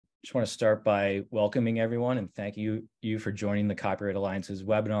Just want to start by welcoming everyone and thank you for joining the Copyright Alliance's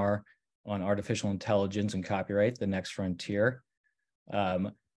webinar on artificial intelligence and copyright, the next frontier.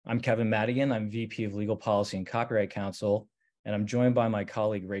 I'm Kevin Madigan. I'm VP of Legal Policy and Copyright Counsel, and I'm joined by my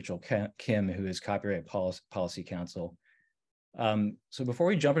colleague, Rachel Kim, who is Copyright Policy Counsel. So before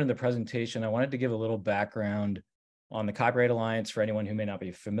we jump into the presentation, I wanted to give a little background on the Copyright Alliance for anyone who may not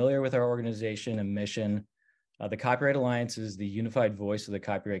be familiar with our organization and mission. The Copyright Alliance is the unified voice of the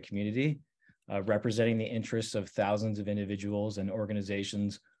copyright community, representing the interests of thousands of individuals and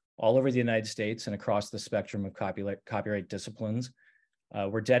organizations all over the United States and across the spectrum of copyright disciplines.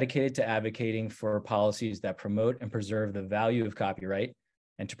 We're dedicated to advocating for policies that promote and preserve the value of copyright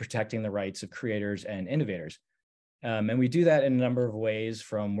and to protecting the rights of creators and innovators. And we do that in a number of ways,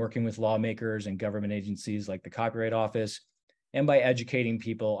 from working with lawmakers and government agencies like the Copyright Office, and by educating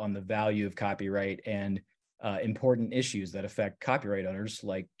people on the value of copyright and important issues that affect copyright owners,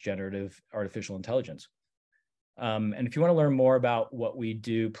 like generative artificial intelligence. And if you want to learn more about what we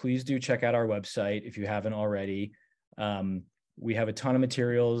do, please do check out our website if you haven't already. We have a ton of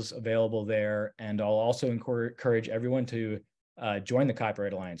materials available there, and I'll also encourage everyone to join the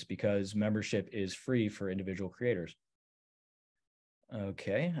Copyright Alliance because membership is free for individual creators.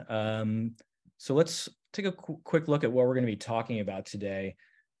 Okay, so let's take a quick look at what we're going to be talking about today.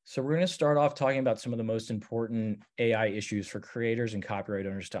 So we're going to start off talking about some of the most important AI issues for creators and copyright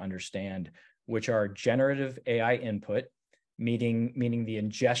owners to understand, which are generative AI input, meaning the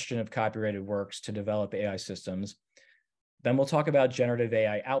ingestion of copyrighted works to develop AI systems. Then we'll talk about generative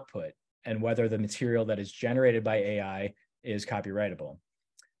AI output and whether the material that is generated by AI is copyrightable.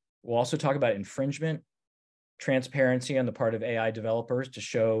 We'll also talk about infringement, transparency on the part of AI developers to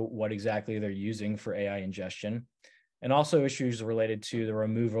show what exactly they're using for AI ingestion, and also issues related to the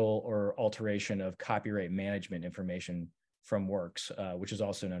removal or alteration of copyright management information from works, which is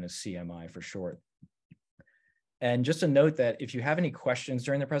also known as CMI for short. And just a note that if you have any questions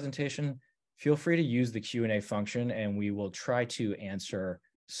during the presentation, feel free to use the Q&A function and we will try to answer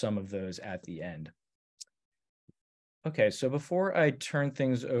some of those at the end. Okay, so before I turn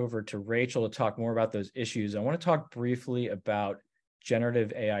things over to Rachel to talk more about those issues, I want to talk briefly about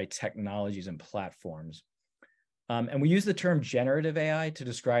generative AI technologies and platforms. And we use the term generative AI to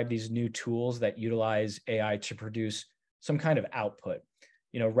describe these new tools that utilize AI to produce some kind of output,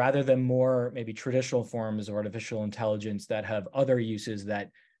 rather than more maybe traditional forms of artificial intelligence that have other uses that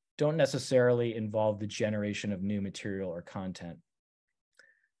don't necessarily involve the generation of new material or content.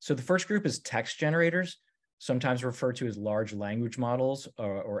 So the first group is text generators, sometimes referred to as large language models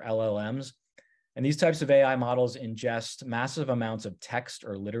or LLMs. And these types of AI models ingest massive amounts of text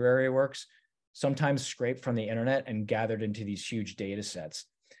or literary works, sometimes scraped from the internet and gathered into these huge data sets.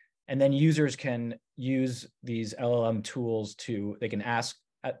 And then users can use these LLM tools they can ask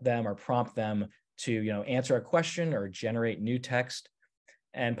them or prompt them to answer a question or generate new text.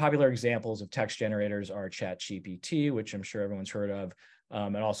 And popular examples of text generators are ChatGPT, which I'm sure everyone's heard of,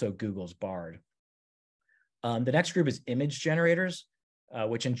 and also Google's Bard. The next group is image generators,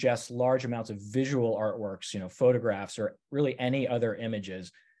 which ingest large amounts of visual artworks, photographs, or really any other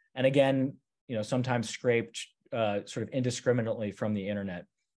images. And again, sometimes scraped sort of indiscriminately from the internet.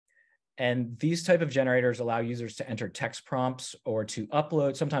 And these type of generators allow users to enter text prompts or to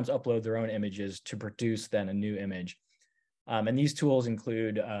sometimes upload their own images to produce then a new image. And these tools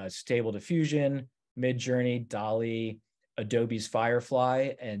include Stable Diffusion, Midjourney, DALL-E, Adobe's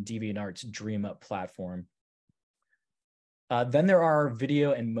Firefly, and DeviantArt's DreamUp platform. Then there are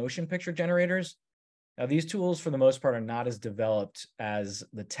video and motion picture generators. Now, these tools, for the most part, are not as developed as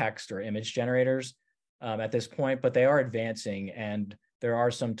the text or image generators at this point, but they are advancing, and there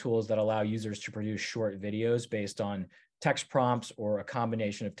are some tools that allow users to produce short videos based on text prompts or a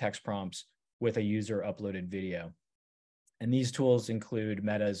combination of text prompts with a user-uploaded video. And these tools include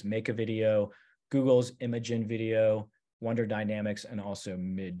Meta's Make a Video, Google's Imagen Video, Wonder Dynamics, and also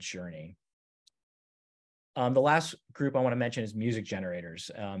Midjourney. The last group I want to mention is music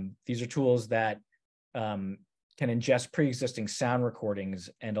generators. These are tools that can ingest pre-existing sound recordings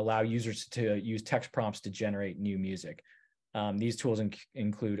and allow users to use text prompts to generate new music. These tools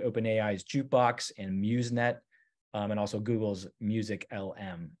include OpenAI's Jukebox and MuseNet, and also Google's Music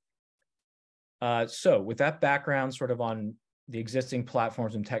LM. So with that background sort of on the existing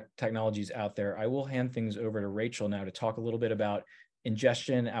platforms and technologies out there, I will hand things over to Rachel now to talk a little bit about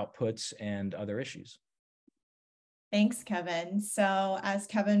ingestion, outputs, and other issues. Thanks, Kevin. So as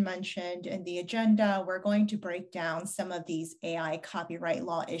Kevin mentioned in the agenda, we're going to break down some of these AI copyright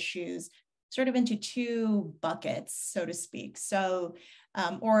law issues sort of into two buckets, so to speak. So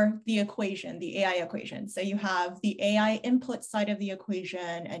or the equation, the AI equation. So you have the AI input side of the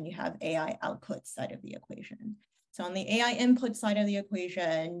equation and you have AI output side of the equation. So on the AI input side of the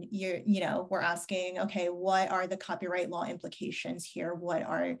equation, we're asking, okay, what are the copyright law implications here? What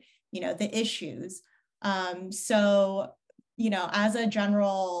are, the issues? As a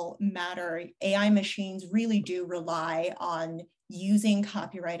general matter, AI machines really do rely on using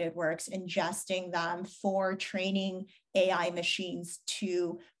copyrighted works, ingesting them for training AI machines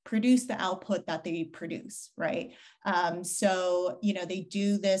to produce the output that they produce, right? They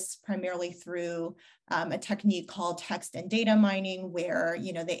do this primarily through a technique called text and data mining, where,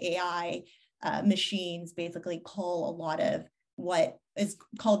 the AI machines basically cull a lot of what is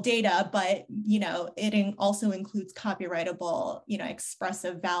called data, but it also includes copyrightable,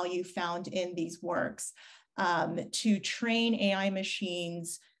 expressive value found in these works to train AI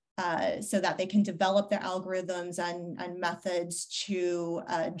machines so that they can develop their algorithms and methods to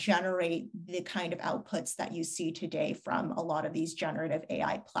generate the kind of outputs that you see today from a lot of these generative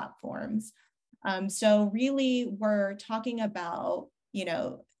AI platforms. So really, we're talking about,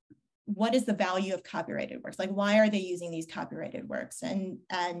 what is the value of copyrighted works? Like, why are they using these copyrighted works? And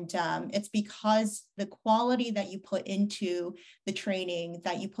it's because the quality that you put into the training,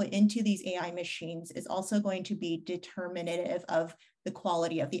 that you put into these AI machines, is also going to be determinative of the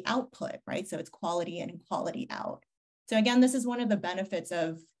quality of the output, right? So it's quality in and quality out. So again, this is one of the benefits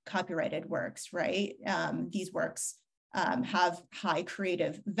of copyrighted works, right? These works have high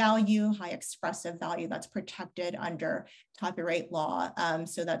creative value, high expressive value that's protected under copyright law.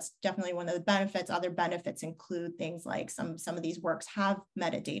 So that's definitely one of the benefits. Other benefits include things like some of these works have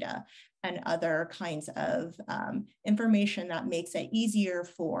metadata and other kinds of information that makes it easier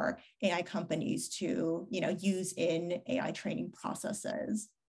for AI companies to use in AI training processes.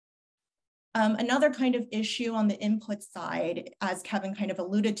 Another kind of issue on the input side, as Kevin kind of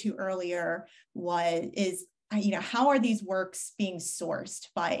alluded to earlier, is how are these works being sourced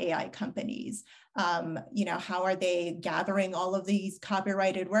by AI companies? How are they gathering all of these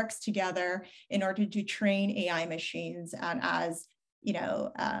copyrighted works together in order to train AI machines? And as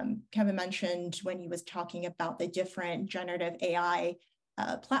Kevin mentioned when he was talking about the different generative AI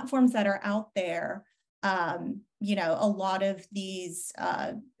platforms that are out there, a lot of these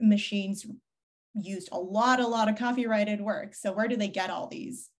machines used a lot of copyrighted works. So where do they get all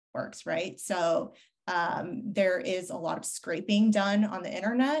these works, right? So there is a lot of scraping done on the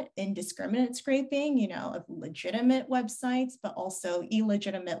internet, indiscriminate scraping, of legitimate websites, but also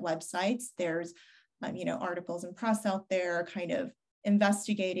illegitimate websites. There's, articles and press out there kind of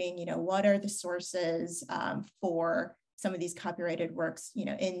investigating, what are the sources for some of these copyrighted works,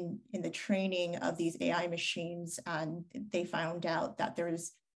 in the training of these AI machines. And they found out that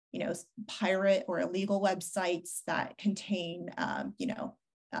there's, pirate or illegal websites that contain,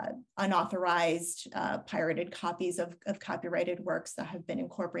 unauthorized pirated copies of copyrighted works that have been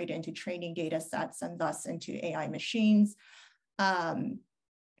incorporated into training data sets and thus into AI machines. So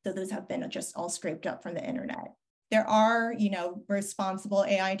those have been just all scraped up from the internet. There are, responsible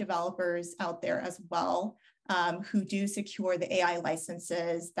AI developers out there as well who do secure the AI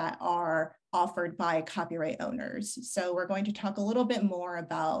licenses that are offered by copyright owners. So we're going to talk a little bit more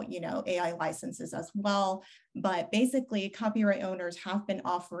about, AI licenses as well. But basically, copyright owners have been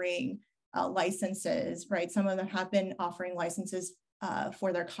offering licenses, right? Some of them have been offering licenses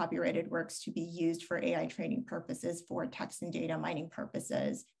for their copyrighted works to be used for AI training purposes, for text and data mining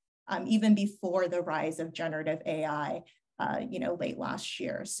purposes, even before the rise of generative AI, late last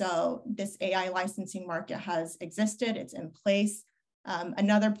year. So this AI licensing market has existed, it's in place.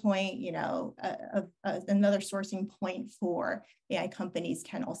 Another point, another sourcing point for AI companies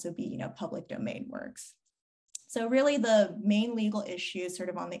can also be, public domain works. So really the main legal issue sort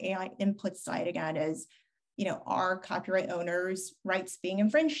of on the AI input side again is, are copyright owners' rights being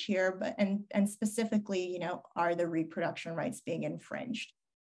infringed here, but and specifically, are the reproduction rights being infringed?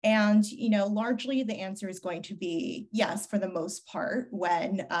 And, largely the answer is going to be yes, for the most part.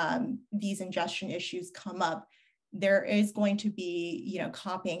 When these ingestion issues come up, there is going to be,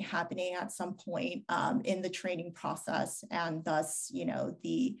 copying happening at some point in the training process. And thus,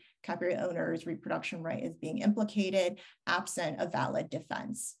 the copyright owner's reproduction right is being implicated absent a valid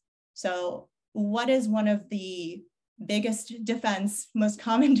defense. So what is one of the biggest defense, most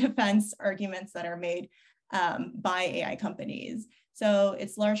common defense arguments that are made by AI companies? So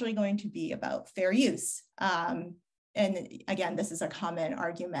it's largely going to be about fair use. And again, this is a common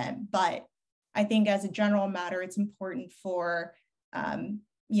argument, but I think as a general matter, it's important for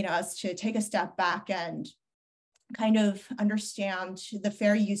us to take a step back and kind of understand the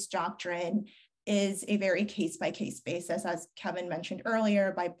fair use doctrine is a very case-by-case basis, as Kevin mentioned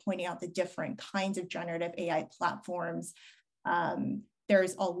earlier, by pointing out the different kinds of generative AI platforms.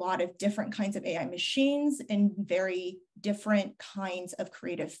 There's a lot of different kinds of AI machines in very different kinds of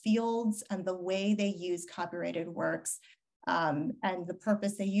creative fields, and the way they use copyrighted works and the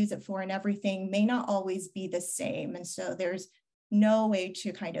purpose they use it for and everything may not always be the same. And so there's no way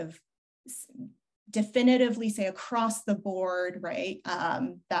to kind of definitively say across the board, right,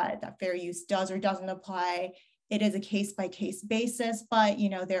 that fair use does or doesn't apply. It is a case-by-case basis, but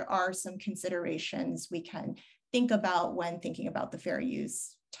there are some considerations we can think about when thinking about the fair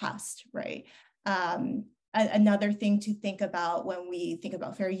use test, right? Another thing to think about when we think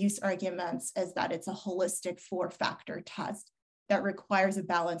about fair use arguments is that it's a holistic 4-factor test that requires a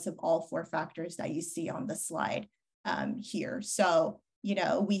balance of all 4 factors that you see on the slide here. So,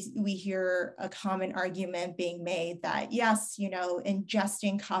 we hear a common argument being made that yes,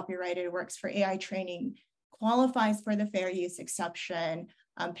 ingesting copyrighted works for AI training qualifies for the fair use exception,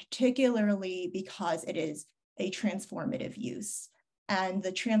 particularly because it is a transformative use. And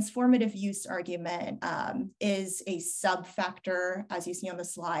the transformative use argument is a sub-factor, as you see on the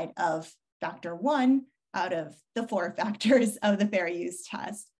slide, of factor 1 out of the 4 factors of the fair use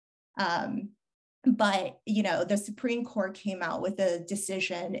test. But, the Supreme Court came out with a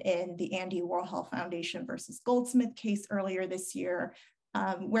decision in the Andy Warhol Foundation versus Goldsmith case earlier this year,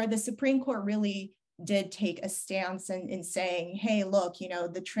 where the Supreme Court really did take a stance in saying, hey, look,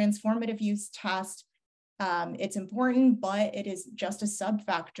 the transformative use test, it's important, but it is just a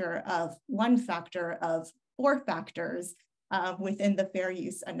sub-factor of 1 factor of 4 factors within the fair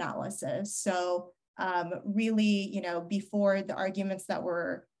use analysis. So really, before the arguments that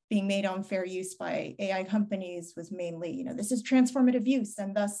were being made on fair use by AI companies was mainly, this is transformative use,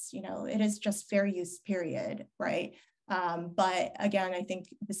 and thus, it is just fair use, period, right? But again, I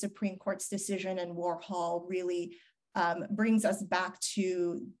think the Supreme Court's decision in Warhol really brings us back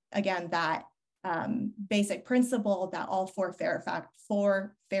to, again, that basic principle that all 4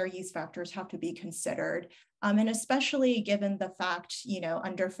 fair use factors have to be considered. And especially given the fact,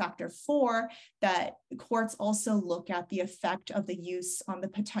 under factor 4, that courts also look at the effect of the use on the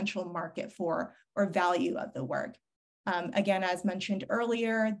potential market for or value of the work. Again, as mentioned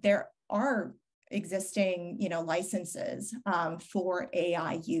earlier, there are existing, licenses for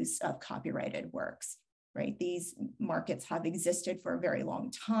AI use of copyrighted works, right? These markets have existed for a very long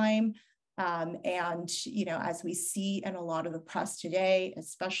time. And, as we see in a lot of the press today,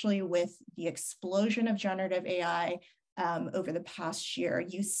 especially with the explosion of generative AI over the past year,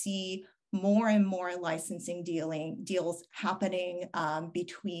 you see more and more licensing deals happening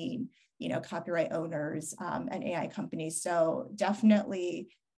between, copyright owners and AI companies. So definitely,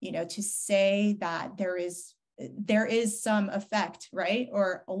 to say that there is some effect, right?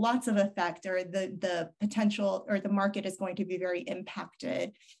 Or lots of effect, or the potential or the market is going to be very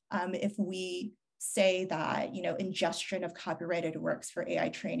impacted if we say that, ingestion of copyrighted works for AI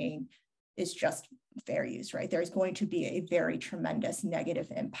training is just fair use, right? There's going to be a very tremendous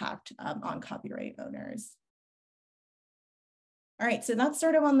negative impact on copyright owners. All right, so that's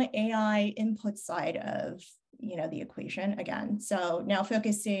sort of on the AI input side of the equation again. So now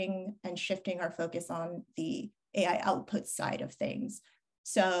focusing and shifting our focus on the AI output side of things.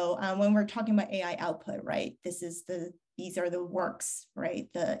 So when we're talking about AI output, right, these are the works, right,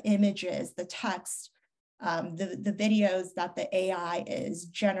 the images, the text, the videos that the AI is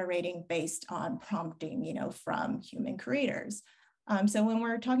generating based on prompting, from human creators. So when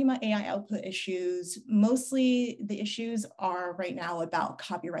we're talking about AI output issues, mostly the issues are right now about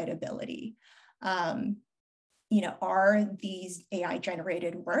copyrightability. Are these AI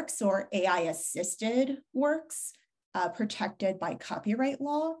generated works or AI assisted works protected by copyright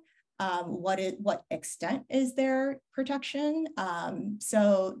law? What extent is their protection?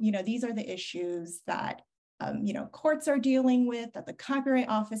 So, these are the issues that, courts are dealing with, that the Copyright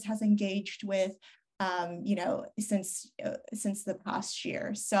Office has engaged with, since the past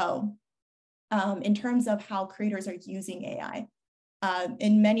year. So in terms of how creators are using AI,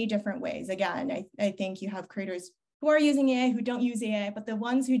 in many different ways. Again, I think you have creators who are using AI, who don't use AI, but the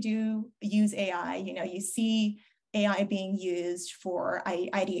ones who do use AI, you see AI being used for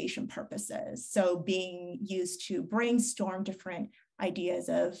ideation purposes. So being used to brainstorm different ideas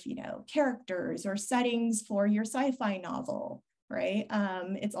of, characters or settings for your sci-fi novel, right?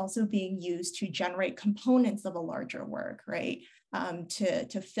 It's also being used to generate components of a larger work, right?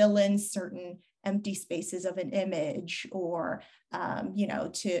 To fill in certain empty spaces of an image, or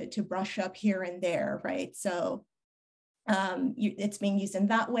to brush up here and there, right? So it's being used in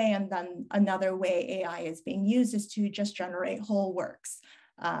that way. And then another way AI is being used is to just generate whole works,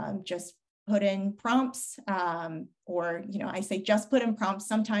 just put in prompts, or, I say just put in prompts.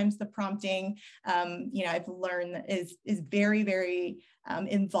 Sometimes the prompting, I've learned is very, very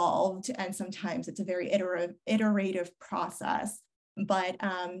involved, and sometimes it's a very iterative process. But,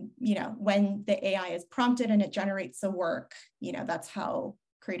 when the AI is prompted and it generates the work, that's how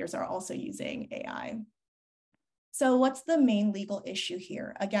creators are also using AI. So what's the main legal issue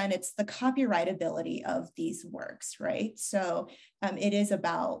here? Again, it's the copyrightability of these works, right? So it is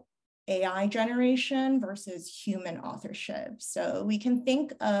about AI generation versus human authorship. So we can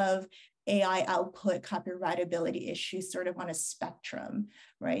think of AI output copyrightability issues sort of on a spectrum,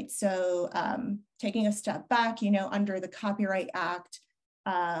 right? So taking a step back, under the Copyright Act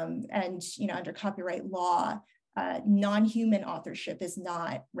and, under copyright law, non-human authorship is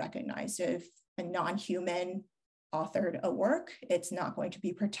not recognized. If a non-human authored a work, it's not going to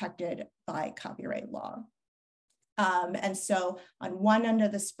be protected by copyright law. And so on one end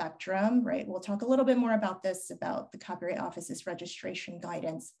of the spectrum, right, we'll talk a little bit more about this, about the Copyright Office's registration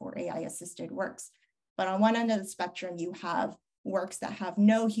guidance for AI-assisted works. But on one end of the spectrum, you have works that have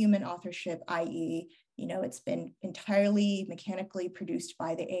no human authorship, i.e., it's been entirely mechanically produced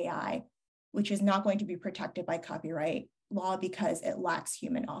by the AI, which is not going to be protected by copyright law because it lacks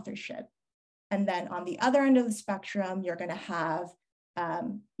human authorship. And then on the other end of the spectrum, you're going to have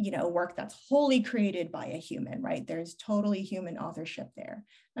work that's wholly created by a human, right? There's totally human authorship there.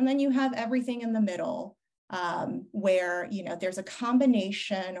 And then you have everything in the middle where, there's a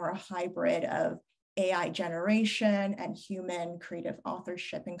combination or a hybrid of AI generation and human creative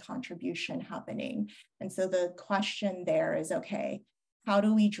authorship and contribution happening. And so the question there is, okay, how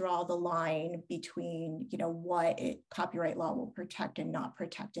do we draw the line between, what copyright law will protect and not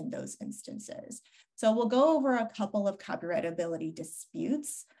protect in those instances? So we'll go over a couple of copyrightability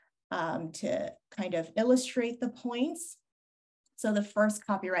disputes to kind of illustrate the points. So the first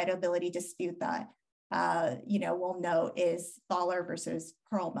copyrightability dispute that we'll note is Thaler versus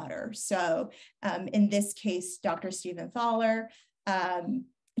Perlmutter. So in this case, Dr. Stephen Thaler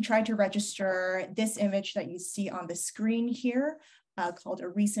tried to register this image that you see on the screen here, called A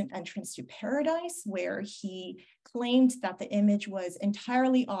Recent Entrance to Paradise, where he claimed that the image was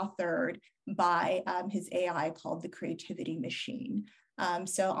entirely authored by his AI called the Creativity Machine.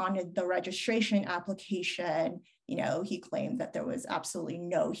 So on the registration application, he claimed that there was absolutely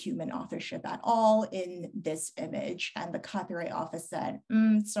no human authorship at all in this image. And the Copyright Office said,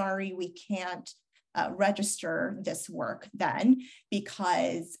 sorry, we can't register this work then,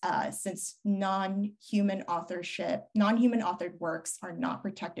 because since non-human authored works are not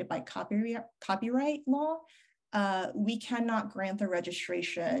protected by copyright law, we cannot grant the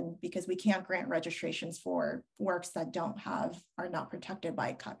registration because we can't grant registrations for works that are not protected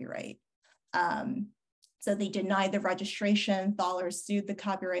by copyright. So they denied the registration. Thaler sued the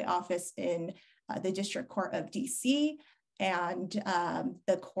Copyright Office in the District Court of DC. And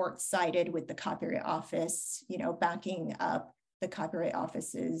the court sided with the Copyright Office, backing up the Copyright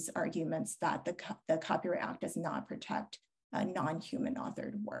Office's arguments that the Copyright Act does not protect non-human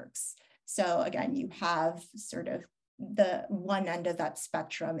authored works. So again, you have sort of the one end of that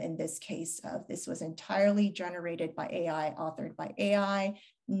spectrum in this case of this was entirely generated by AI, authored by AI,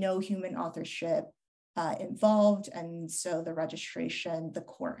 no human authorship involved. And so the registration the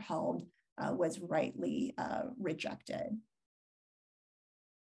court held was rightly rejected.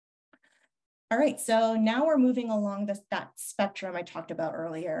 All right, so now we're moving along that spectrum I talked about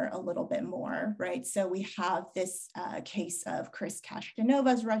earlier a little bit more, right? So we have this case of Chris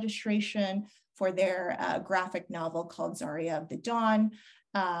Castanova's registration for their graphic novel called Zarya of the Dawn.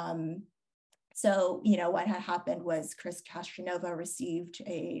 So, what had happened was Chris Castanova received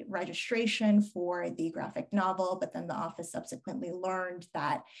a registration for the graphic novel, but then the office subsequently learned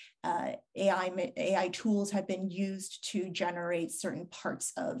that AI tools had been used to generate certain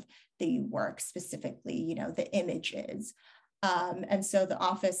parts of the work, specifically, the images. And so the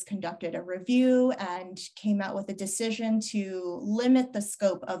office conducted a review and came out with a decision to limit the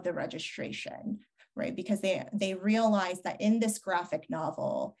scope of the registration, right? Because they realized that in this graphic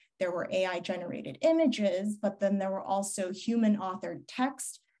novel, there were AI generated images, but then there were also human authored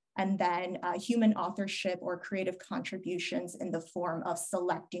text and then human authorship or creative contributions in the form of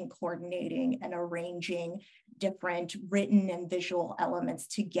selecting, coordinating, and arranging different written and visual elements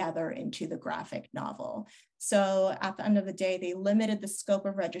together into the graphic novel. So at the end of the day, they limited the scope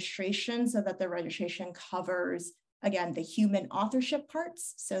of registration so that the registration covers, again, the human authorship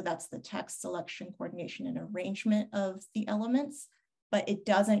parts. So that's the text, selection, coordination, and arrangement of the elements, but it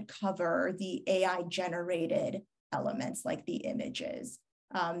doesn't cover the AI generated elements like the images.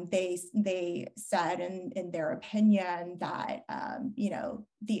 They said in their opinion that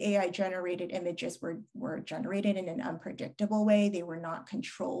the AI generated images were generated in an unpredictable way. They were not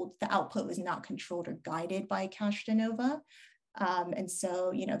controlled. The output was not controlled or guided by Castanova. And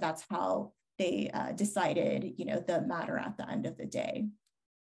so, that's how they decided, the matter at the end of the day.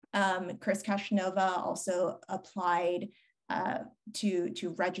 Chris Castanova also applied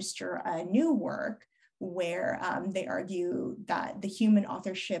to register a new work where they argue that the human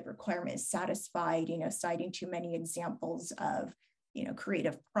authorship requirement is satisfied, citing too many examples of,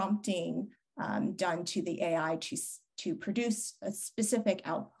 creative prompting done to the AI to produce a specific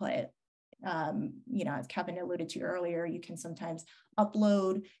output. As Kevin alluded to earlier, you can sometimes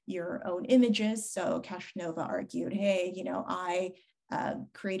upload your own images. So Castanova argued, hey, I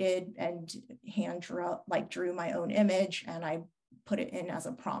created and drew my own image and I put it in as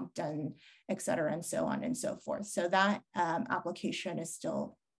a prompt and et cetera, and so on and so forth. So that application is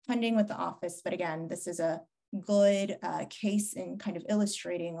still pending with the office. But again, this is a good case in kind of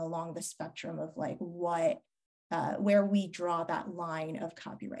illustrating along the spectrum of like where we draw that line of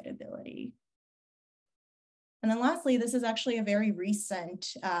copyrightability. And then lastly, this is actually a very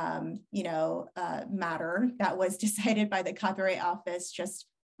recent, matter that was decided by the Copyright Office just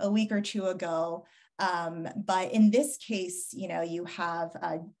a week or two ago. But in this case, you have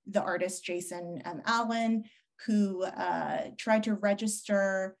the artist Jason M. Allen, who tried to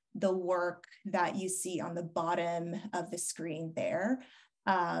register the work that you see on the bottom of the screen there.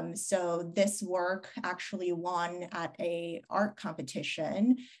 So this work actually won at a art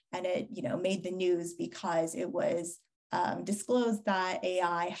competition, and it made the news because it was disclosed that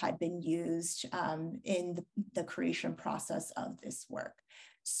AI had been used in the creation process of this work.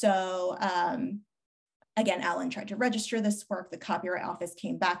 So again, Allen tried to register this work. The Copyright Office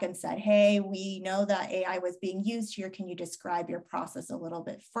came back and said, hey, we know that AI was being used here. Can you describe your process a little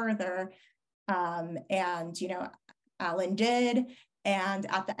bit further? And Allen did.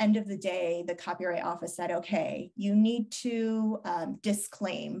 And at the end of the day, the Copyright Office said, okay, you need to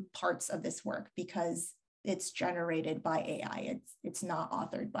disclaim parts of this work because it's generated by AI. It's not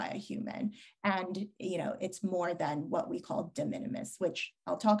authored by a human. And, it's more than what we call de minimis, which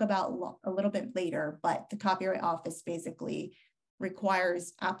I'll talk about a little bit later, but the Copyright Office basically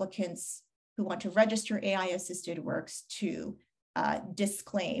requires applicants who want to register AI-assisted works to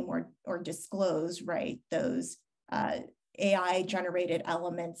disclaim or disclose, right, those AI-generated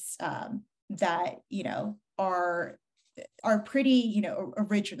elements that, are pretty,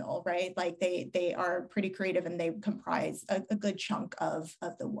 original, right? Like they are pretty creative and they comprise a good chunk of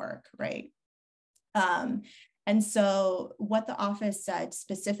the work, right? And so what the office said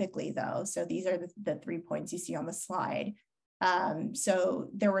specifically though, so these are the 3 points you see on the slide. So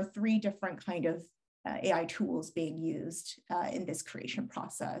there were 3 different kind of AI tools being used in this creation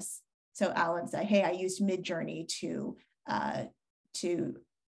process. So Allen said, hey, I used Midjourney to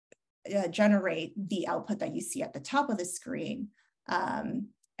generate the output that you see at the top of the screen.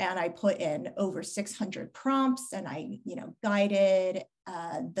 And I put in over 600 prompts and I, guided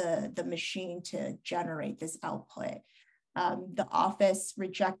the machine to generate this output. The office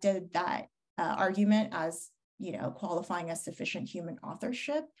rejected that argument as, qualifying as sufficient human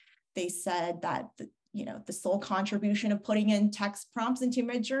authorship. They said that the sole contribution of putting in text prompts into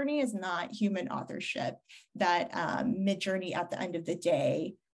Midjourney is not human authorship, that Midjourney at the end of the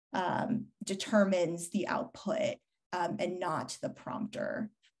day determines the output and not the prompter.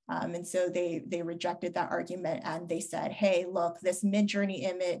 And so they rejected that argument and they said, hey, look, this Midjourney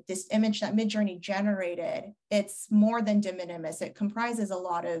image, this image that Midjourney generated, it's more than de minimis. It comprises a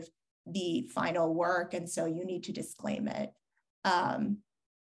lot of the final work. And so you need to disclaim it.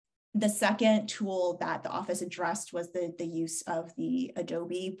 The second tool that the office addressed was the use of the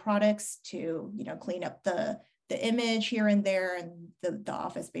Adobe products to, clean up the image here and there. And the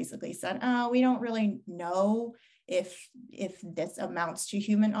office basically said, oh, we don't really know if this amounts to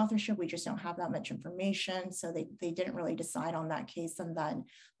human authorship. We just don't have that much information. So they didn't really decide on that case. And then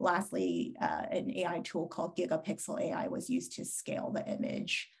lastly, an AI tool called Gigapixel AI was used to scale the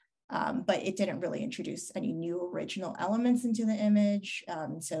image. But it didn't really introduce any new original elements into the image.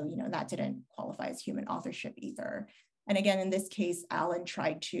 So, that didn't qualify as human authorship either. And again, in this case, Allen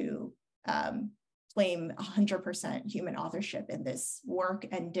tried to claim 100% human authorship in this work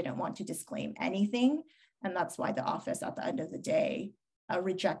and didn't want to disclaim anything. And that's why the office at the end of the day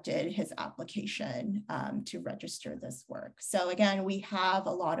rejected his application to register this work. So again, we have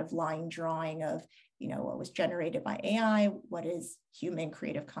a lot of line drawing of what was generated by AI, what is human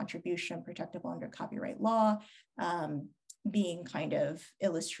creative contribution protectable under copyright law, being kind of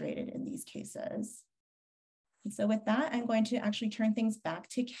illustrated in these cases. And so with that, I'm going to actually turn things back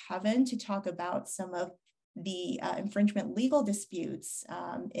to Kevin to talk about some of the infringement legal disputes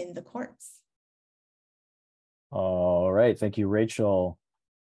in the courts. All right, thank you, Rachel.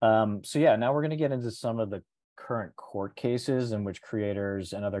 So yeah, now we're going to get into some of the current court cases in which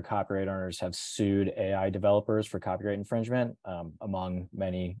creators and other copyright owners have sued AI developers for copyright infringement, among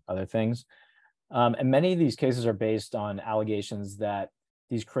many other things. And many of these cases are based on allegations that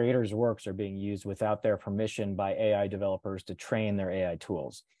these creators' works are being used without their permission by AI developers to train their AI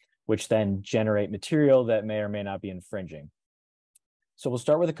tools, which then generate material that may or may not be infringing. So we'll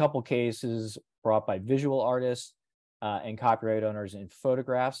start with a couple cases brought by visual artists and copyright owners in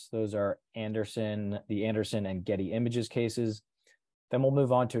photographs. Those are the Anderson and Getty Images cases. Then we'll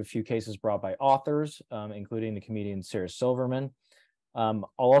move on to a few cases brought by authors, including the comedian Sarah Silverman. I'll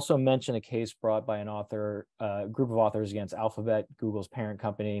also mention a case brought by a group of authors against Alphabet, Google's parent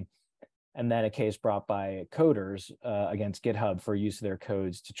company, and then a case brought by coders against GitHub for use of their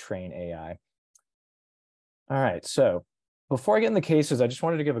codes to train AI. All right, so before I get in the cases, I just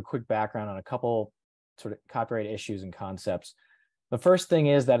wanted to give a quick background on a couple sort of copyright issues and concepts. The first thing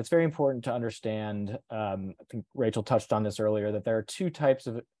is that it's very important to understand, I think Rachel touched on this earlier, that there are two types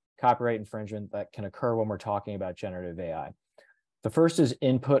of copyright infringement that can occur when we're talking about generative AI. The first is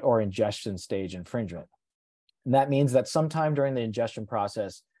input or ingestion stage infringement. And that means that sometime during the ingestion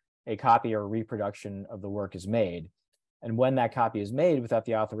process, a copy or reproduction of the work is made. And when that copy is made without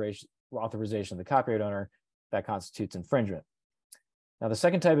the authorization of the copyright owner, that constitutes infringement. Now, the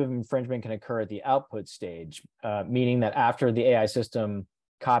second type of infringement can occur at the output stage, meaning that after the AI system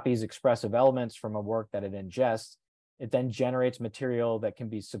copies expressive elements from a work that it ingests, it then generates material that can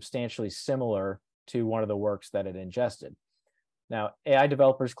be substantially similar to one of the works that it ingested. Now, AI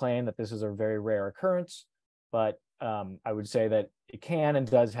developers claim that this is a very rare occurrence, but I would say that it can and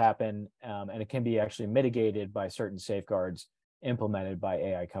does happen, and it can be actually mitigated by certain safeguards implemented by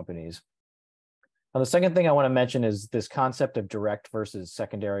AI companies. Now, the second thing I want to mention is this concept of direct versus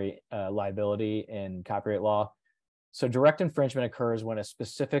secondary liability in copyright law. So direct infringement occurs when a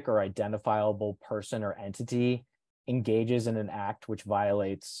specific or identifiable person or entity engages in an act which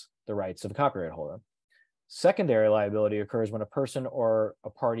violates the rights of a copyright holder. Secondary liability occurs when a person or a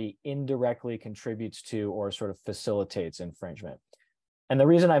party indirectly contributes to or sort of facilitates infringement. And the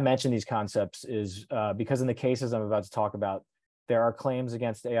reason I mention these concepts is because in the cases I'm about to talk about, there are claims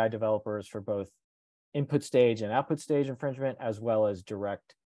against AI developers for both input stage and output stage infringement, as well as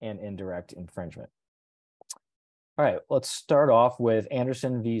direct and indirect infringement. All right, let's start off with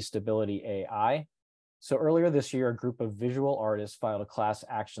Anderson v. Stability AI. So earlier this year, a group of visual artists filed a class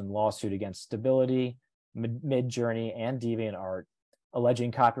action lawsuit against Stability, Midjourney, and DeviantArt,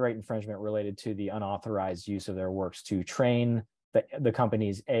 alleging copyright infringement related to the unauthorized use of their works to train the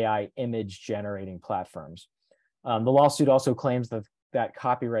company's AI image generating platforms. The lawsuit also claims that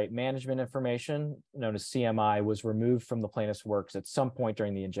copyright management information, known as CMI, was removed from the plaintiff's works at some point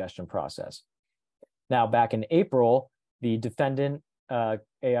during the ingestion process. Now, back in April, the defendant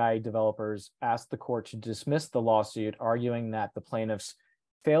AI developers asked the court to dismiss the lawsuit, arguing that the plaintiffs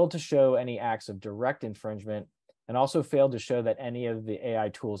failed to show any acts of direct infringement and also failed to show that any of the AI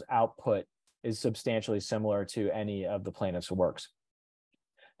tool's output is substantially similar to any of the plaintiff's works.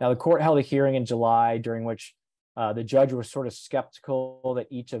 Now, the court held a hearing in July during which the judge was sort of skeptical that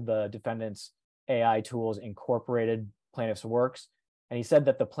each of the defendants' AI tools incorporated plaintiffs' works. And he said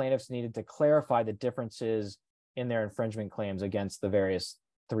that the plaintiffs needed to clarify the differences in their infringement claims against the various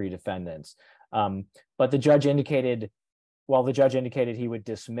three defendants. But the judge indicated, while the judge indicated he would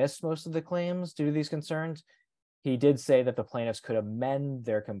dismiss most of the claims due to these concerns, he did say that the plaintiffs could amend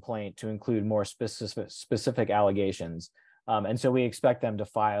their complaint to include more specific allegations. And so we expect them to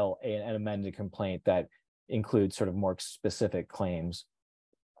file an amended complaint that includes sort of more specific claims.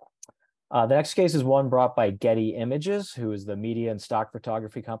 The next case is one brought by Getty Images, who is the media and stock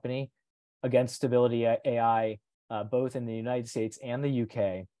photography company, against Stability AI, both in the United States and the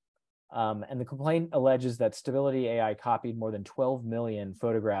UK. And the complaint alleges that Stability AI copied more than 12 million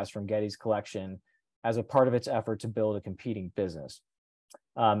photographs from Getty's collection as a part of its effort to build a competing business.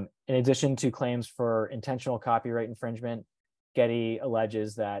 In addition to claims for intentional copyright infringement, Getty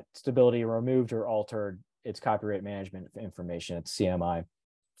alleges that Stability removed or altered its copyright management information at CMI.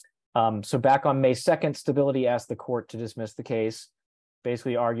 So back on May 2nd, Stability asked the court to dismiss the case,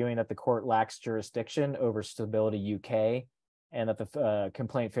 basically arguing that the court lacks jurisdiction over Stability UK and that the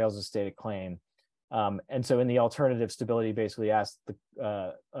complaint fails to state a claim. And so in the alternative, Stability basically asked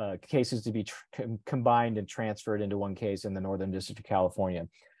the cases to be combined and transferred into one case in the Northern District of California.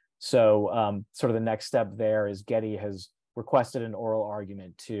 So sort of the next step there is Getty has requested an oral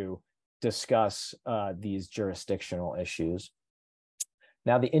argument to discuss these jurisdictional issues.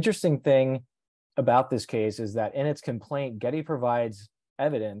 Now, the interesting thing about this case is that in its complaint, Getty provides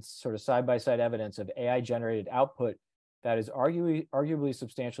evidence, sort of side-by-side evidence of AI-generated output that is arguably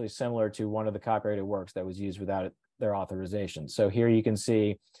substantially similar to one of the copyrighted works that was used without their authorization. So here you can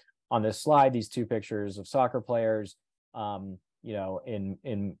see on this slide these two pictures of soccer players.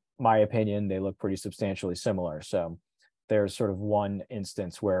 In my opinion, they look pretty substantially similar. So there's sort of one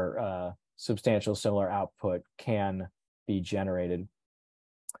instance where substantial similar output can be generated.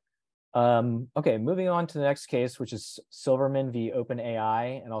 Okay, moving on to the next case, which is Silverman v.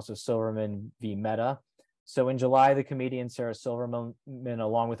 OpenAI and also Silverman v. Meta. So in July, the comedian Sarah Silverman,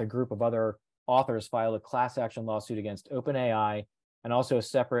 along with a group of other authors, filed a class action lawsuit against OpenAI and also a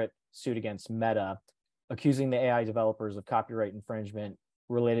separate suit against Meta, accusing the AI developers of copyright infringement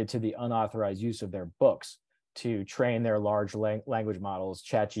related to the unauthorized use of their books to train their large language models,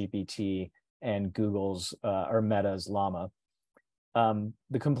 ChatGPT and Google's or Meta's Llama.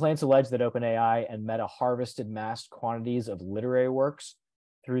 The complaints allege that OpenAI and Meta harvested mass quantities of literary works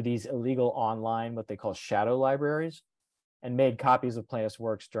through these illegal online, what they call shadow libraries, and made copies of plaintiffs'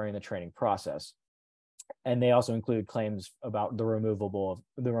 works during the training process. And they also include claims about the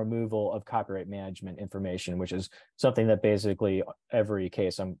removal of copyright management information, which is something that basically every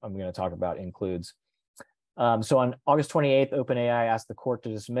case I'm going to talk about includes. So on August 28th, OpenAI asked the court to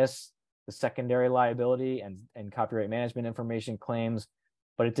dismiss the secondary liability and copyright management information claims,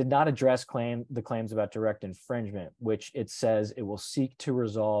 but it did not address the claims about direct infringement, which it says it will seek to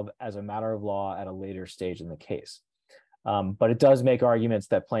resolve as a matter of law at a later stage in the case. But it does make arguments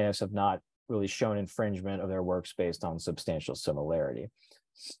that plaintiffs have not really shown infringement of their works based on substantial similarity.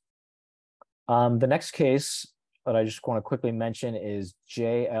 The next case that I just want to quickly mention is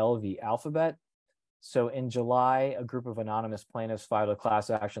JL v. Alphabet. So in July, a group of anonymous plaintiffs filed a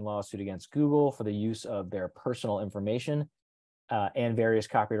class action lawsuit against Google for the use of their personal information and various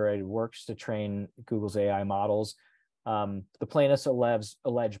copyrighted works to train Google's AI models. The plaintiffs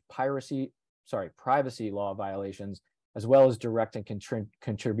allege privacy law violations, as well as direct and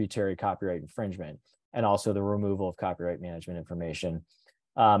contributory copyright infringement, and also the removal of copyright management information.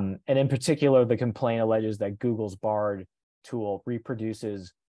 And in particular, the complaint alleges that Google's Bard tool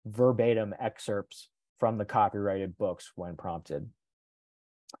reproduces verbatim excerpts from the copyrighted books when prompted.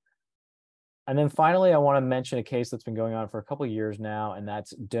 And then finally, I want to mention a case that's been going on for a couple of years now, and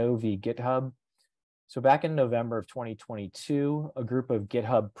that's Doe v. GitHub. So back in November of 2022, a group of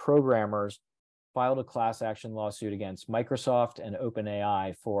GitHub programmers filed a class action lawsuit against Microsoft and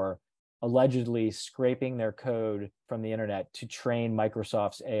OpenAI for allegedly scraping their code from the internet to train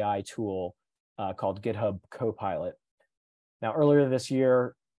Microsoft's AI tool called GitHub Copilot. Now, earlier this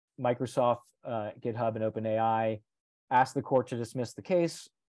year, Microsoft, GitHub, and OpenAI asked the court to dismiss the case,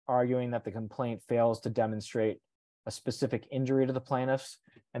 arguing that the complaint fails to demonstrate a specific injury to the plaintiffs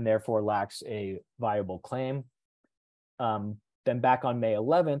and therefore lacks a viable claim. Then back on May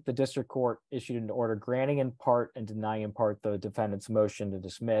 11th, the district court issued an order granting in part and denying in part the defendant's motion to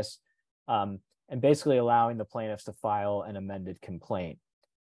dismiss, and basically allowing the plaintiffs to file an amended complaint,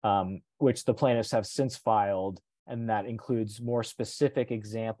 which the plaintiffs have since filed, and that includes more specific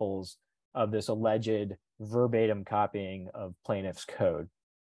examples of this alleged verbatim copying of plaintiff's code.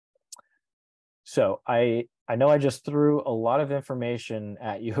 So I know I just threw a lot of information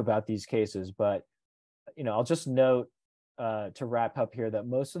at you about these cases, but I'll just note to wrap up here that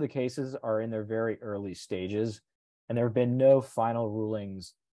most of the cases are in their very early stages, and there have been no final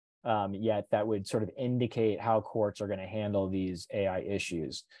rulings yet that would sort of indicate how courts are going to handle these AI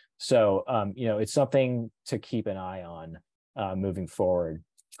issues. So it's something to keep an eye on moving forward.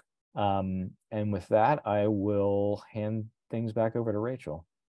 And with that, I will hand things back over to Rachel.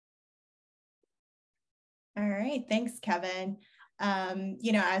 All right, thanks, Kevin.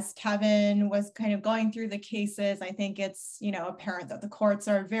 As Kevin was kind of going through the cases, I think it's, apparent that the courts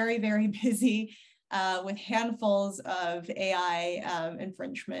are very, very busy with handfuls of AI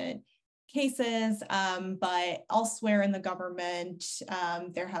infringement cases, but elsewhere in the government,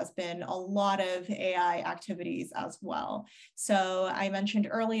 there has been a lot of AI activities as well. So I mentioned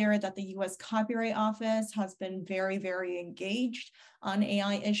earlier that the US Copyright Office has been very, very engaged on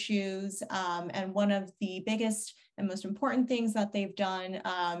AI issues. And one of the biggest and most important things that they've done,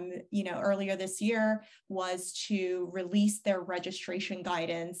 earlier this year was to release their registration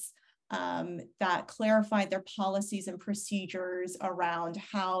guidance that clarified their policies and procedures around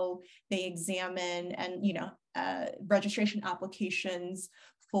how they examine and, registration applications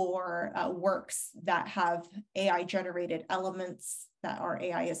for works that have AI generated elements, that are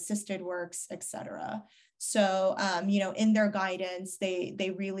AI assisted works, et cetera. So, in their guidance,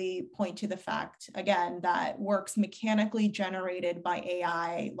 they really point to the fact, again, that works mechanically generated by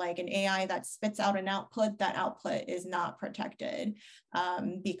AI, like an AI that spits out an output, that output is not protected,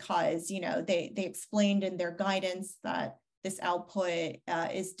 because, they explained in their guidance that this output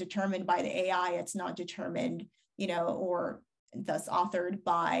is determined by the AI. It's not determined, or thus authored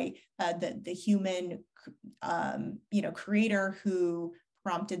by the human, creator who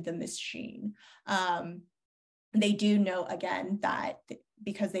prompted the machine. They do note, again, that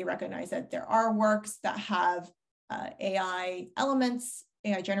because they recognize that there are works that have AI elements,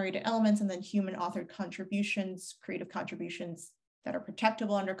 AI generated elements, and then human authored contributions, creative contributions that are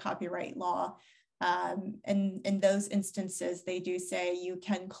protectable under copyright law. And in those instances, they do say you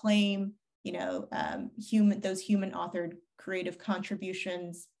can claim, those human authored creative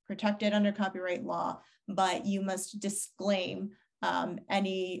contributions protected under copyright law, but you must disclaim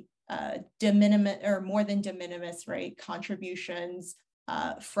any de minimis or more than de minimis, right, contributions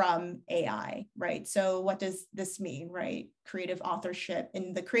from AI, right? So what does this mean, right? Creative authorship,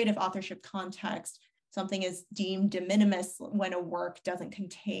 in the creative authorship context, something is deemed de minimis when a work doesn't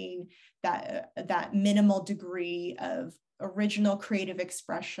contain that minimal degree of original creative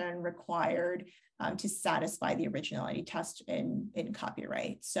expression required to satisfy the originality test in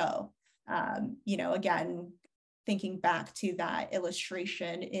copyright. So, again, thinking back to that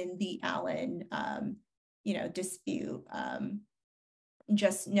illustration in the Allen, dispute,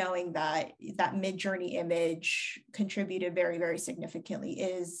 just knowing that Midjourney image contributed very, very significantly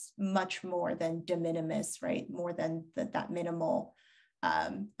is much more than de minimis, right? More than that minimal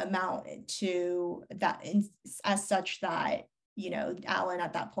amount to that, as such that, Allen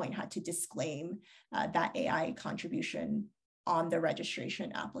at that point had to disclaim that AI contribution on the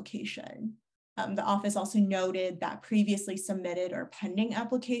registration application. The office also noted that previously submitted or pending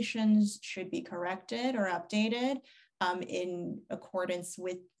applications should be corrected or updated in accordance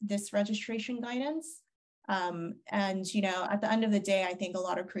with this registration guidance. And, at the end of the day, I think a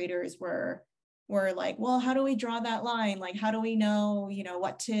lot of creators were like, well, how do we draw that line? Like, how do we know,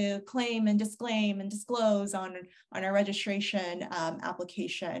 what to claim and disclaim and disclose on our registration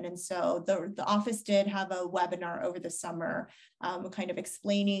application? And so the office did have a webinar over the summer, kind of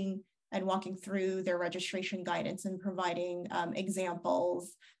explaining and walking through their registration guidance and providing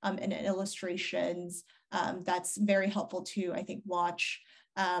examples and illustrations. That's very helpful to, I think, watch.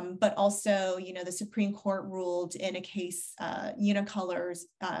 But also, the Supreme Court ruled in a case, Unicolors,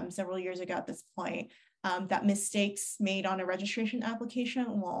 several years ago at this point, that mistakes made on a registration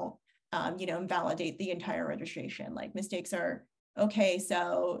application won't, invalidate the entire registration. Like, mistakes are okay.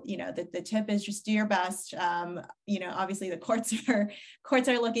 So, the tip is just do your best. Obviously the courts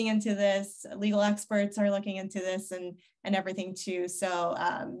are looking into this, legal experts are looking into this and everything too. So,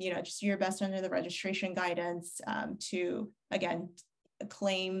 just do your best under the registration guidance to, again,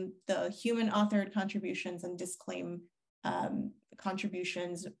 claim the human authored contributions and disclaim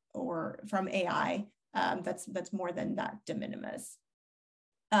contributions or from AI that's more than that de minimis.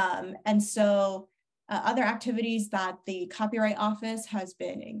 And so other activities that the Copyright Office has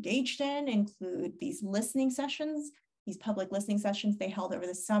been engaged in include these listening sessions, these public listening sessions they held over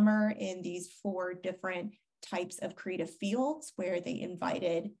the summer in these 4 different types of creative fields where they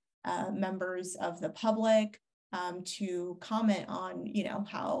invited members of the public to comment on,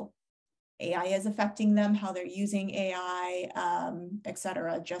 how AI is affecting them, how they're using AI, et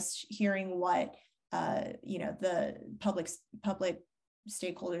cetera. Just hearing what, the public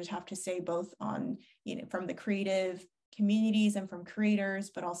stakeholders have to say, both on, from the creative communities and from creators,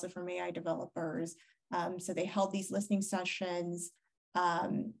 but also from AI developers. So they held these listening sessions.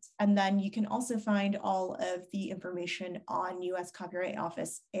 And then you can also find all of the information on US Copyright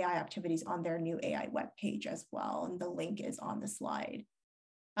Office AI activities on their new AI webpage as well. And the link is on the slide.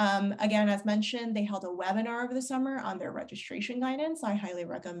 Again, as mentioned, they held a webinar over the summer on their registration guidance. I highly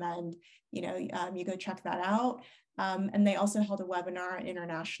recommend, you go check that out. And they also held a webinar on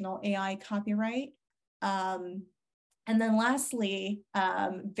international AI copyright. And then lastly,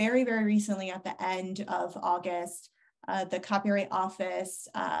 very, very recently at the end of August, the Copyright Office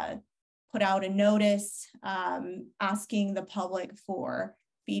put out a notice asking the public for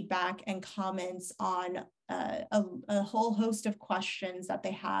feedback and comments on a whole host of questions that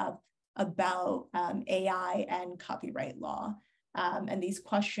they have about AI and copyright law. And these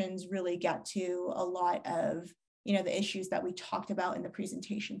questions really get to a lot of the issues that we talked about in the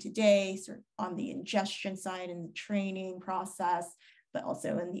presentation today, sort of on the ingestion side and the training process, but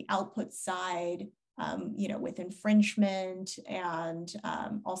also in the output side, with infringement and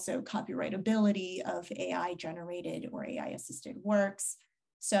also copyrightability of AI generated or AI assisted works.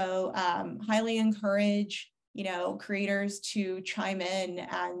 So highly encourage, creators to chime in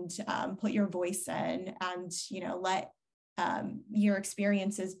and put your voice in and, let your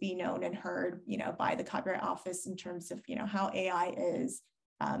experiences be known and heard, by the Copyright Office in terms of, how AI is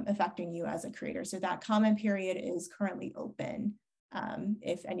affecting you as a creator. So that comment period is currently open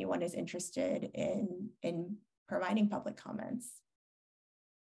if anyone is interested in providing public comments.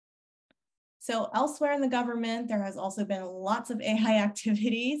 So elsewhere in the government, there has also been lots of AI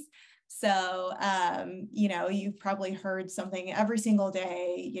activities. So, you've probably heard something every single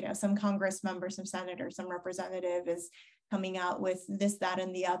day, some Congress member, some senator, some representative is coming out with this, that,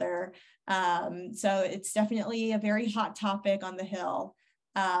 and the other. So it's definitely a very hot topic on the Hill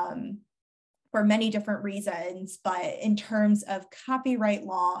for many different reasons. But in terms of copyright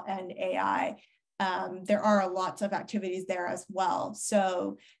law and AI, there are lots of activities there as well.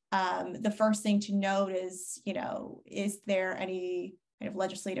 So the first thing to note is, is there any kind of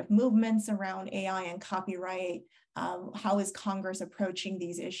legislative movements around AI and copyright? How is Congress approaching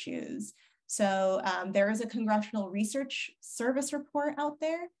these issues? So there is a Congressional Research Service report out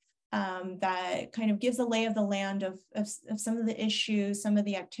there that kind of gives a lay of the land of some of the issues, some of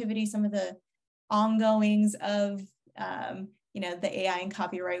the activities, some of the ongoings of the AI and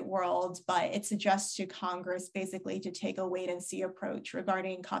copyright world, but it suggests to Congress basically to take a wait and see approach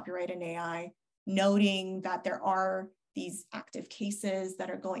regarding copyright and AI, noting that there are these active cases that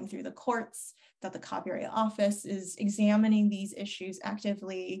are going through the courts, that the Copyright Office is examining these issues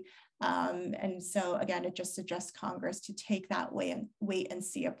actively. And so again, it just suggests Congress to take that wait and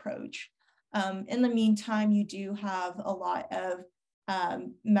see approach. In the meantime, you do have a lot of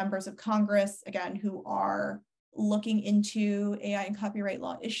members of Congress, again, who are looking into AI and copyright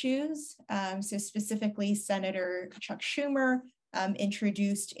law issues. So specifically, Senator Chuck Schumer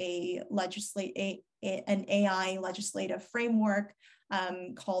introduced an AI legislative framework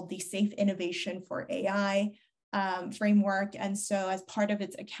called the Safe Innovation for AI framework. And so as part of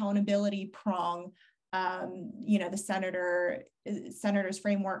its accountability prong, the senator's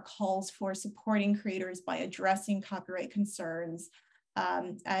framework calls for supporting creators by addressing copyright concerns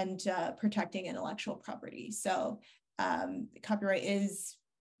and protecting intellectual property. So copyright is,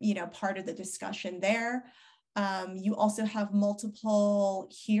 part of the discussion there. You also have multiple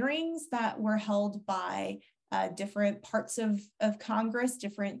hearings that were held by different parts of Congress,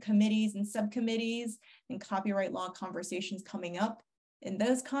 different committees and subcommittees, and copyright law conversations coming up in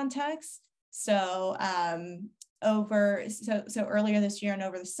those contexts. So earlier this year and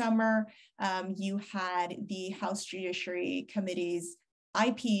over the summer, you had the House Judiciary Committee's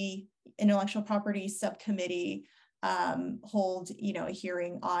IP, Intellectual Property Subcommittee, hold, a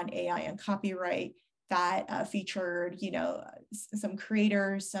hearing on AI and copyright that featured, some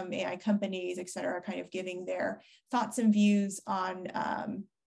creators, some AI companies, et cetera, kind of giving their thoughts and views on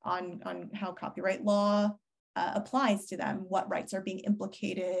how copyright law applies to them, what rights are being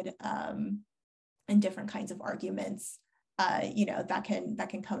implicated, and different kinds of arguments, that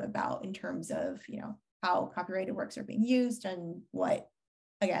can come about in terms of, how copyrighted works are being used and what,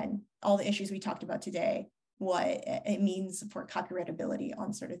 again, all the issues we talked about today, what it means for copyrightability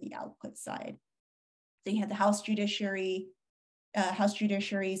on sort of the output side. So you had the House Judiciary's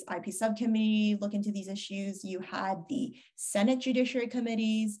IP subcommittee look into these issues. You had the Senate Judiciary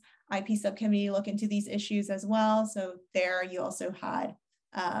Committee's IP subcommittee look into these issues as well. So there you also had,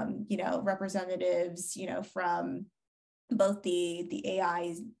 representatives, from both the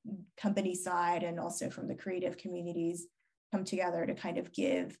AI company side and also from the creative communities come together to kind of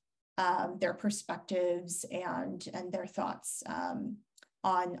give their perspectives and their thoughts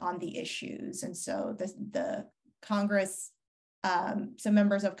on the issues. And so the Congress, some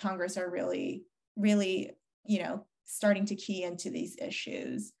members of Congress are really, starting to key into these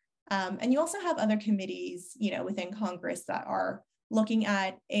issues. And you also have other committees, within Congress that are looking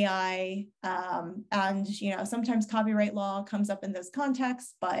at AI and, sometimes copyright law comes up in those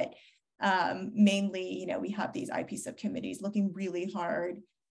contexts, but mainly, we have these IP subcommittees looking really hard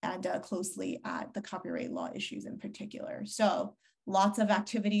and closely at the copyright law issues in particular. So lots of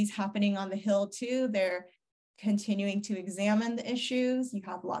activities happening on the Hill too. They're continuing to examine the issues. You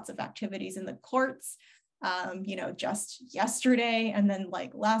have lots of activities in the courts. Just yesterday and then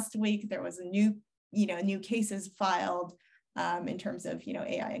like last week, there was a new cases filed in terms of,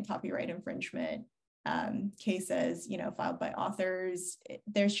 AI and copyright infringement cases, filed by authors.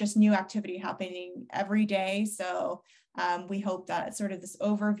 There's just new activity happening every day. So we hope that sort of this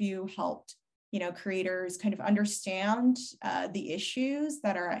overview helped, creators kind of understand the issues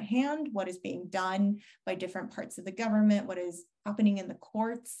that are at hand, what is being done by different parts of the government, what is happening in the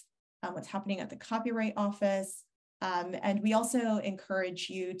courts, what's happening at the Copyright Office, And we also encourage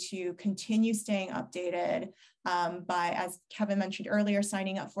you to continue staying updated by, as Kevin mentioned earlier,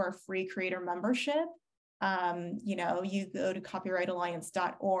 signing up for a free creator membership. You go to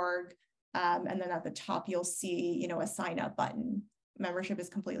copyrightalliance.org, and then at the top, you'll see, a sign up button. Membership is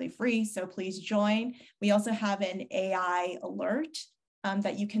completely free, so please join. We also have an AI alert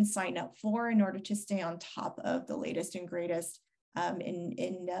that you can sign up for in order to stay on top of the latest and greatest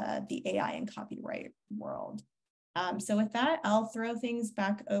in the AI and copyright world. So with that, I'll throw things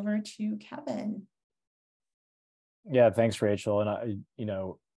back over to Kevin. Yeah, thanks, Rachel. And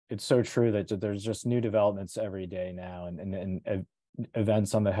it's so true that there's just new developments every day now, and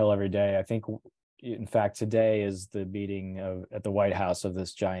events on the Hill every day. I think, in fact, today is the meeting at the White House of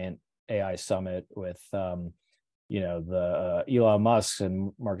this giant AI summit with the Elon Musk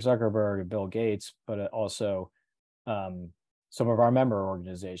and Mark Zuckerberg and Bill Gates, but also some of our member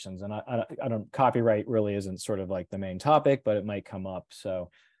organizations. And I don't, copyright really isn't sort of like the main topic, but it might come up. So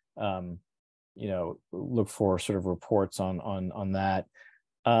look for sort of reports on that.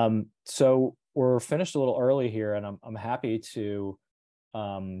 So we're finished a little early here, and I'm happy to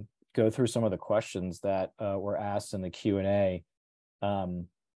go through some of the questions that were asked in the Q&A.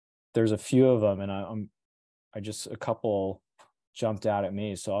 There's a few of them, and a couple jumped out at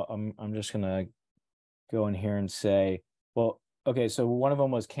me. So I'm just gonna go in here and say, well, okay, so one of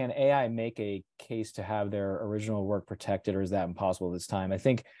them was, can AI make a case to have their original work protected, or is that impossible this time? I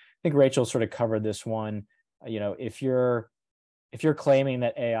think Rachel sort of covered this one. If you're claiming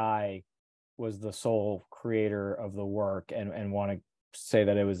that AI was the sole creator of the work and want to say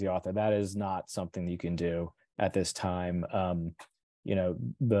that it was the author, that is not something you can do at this time.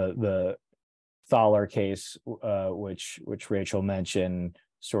 The Thaler case, which Rachel mentioned,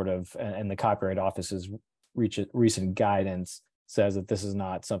 sort of, and the Copyright Office's recent guidance says that this is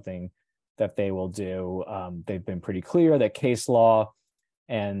not something that they will do. They've been pretty clear that case law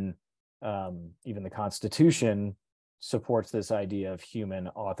and even the Constitution supports this idea of human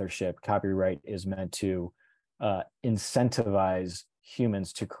authorship. Copyright is meant to incentivize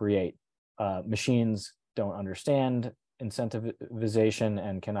humans to create. Machines don't understand incentivization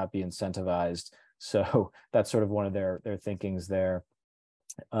and cannot be incentivized. So that's sort of one of their thinkings there.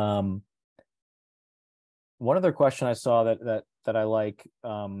 One other question I saw that I like,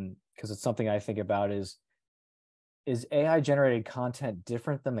 because it's something I think about, is AI generated content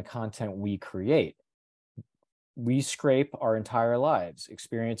different than the content we create? We scrape our entire lives,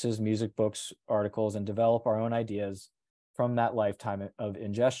 experiences, music, books, articles, and develop our own ideas from that lifetime of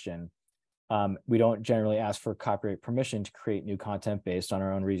ingestion. We don't generally ask for copyright permission to create new content based on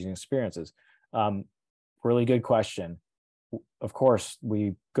our own reasoning experiences. Really good question. Of course,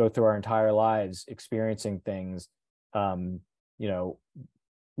 we go through our entire lives experiencing things, listening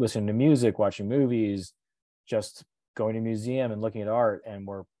to music, watching movies, just going to a museum and looking at art, and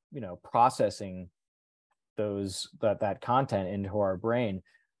we're, processing that content into our brain.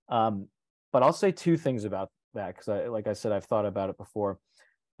 But I'll say two things about that, because like I said, I've thought about it before.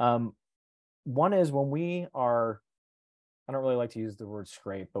 One is, when we are, I don't really like to use the word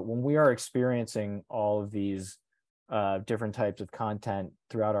scrape, but when we are experiencing all of these different types of content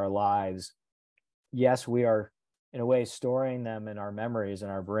throughout our lives, yes, we are in a way storing them in our memories in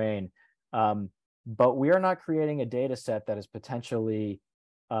our brain, but we are not creating a data set that is potentially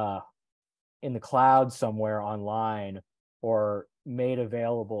in the cloud somewhere online, or made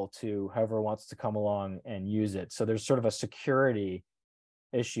available to whoever wants to come along and use it. So there's sort of a security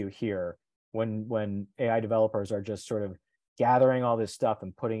issue here when AI developers are just sort of gathering all this stuff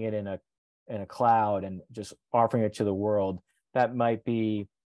and putting it in a cloud and just offering it to the world. That might be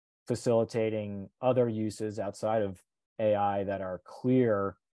facilitating other uses outside of AI that are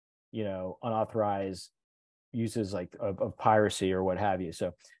clear, unauthorized uses, like of piracy or what have you.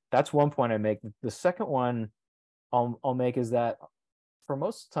 So that's one point I make. The second one I'll make is that, for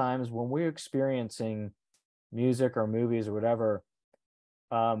most times when we're experiencing music or movies or whatever,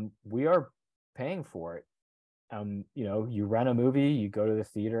 we are paying for it. You rent a movie, you go to the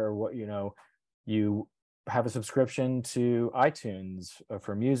theater, or you have a subscription to iTunes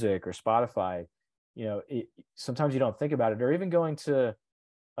for music, or Spotify. Sometimes you don't think about it, or even going to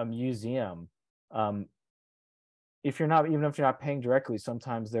a museum. Even if you're not paying directly,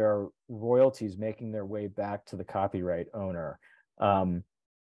 sometimes there are royalties making their way back to the copyright owner.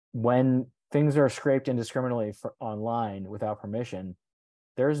 When things are scraped indiscriminately online without permission,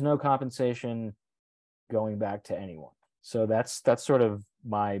 there's no compensation going back to anyone. So that's sort of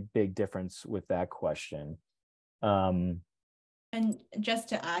my big difference with that question. And just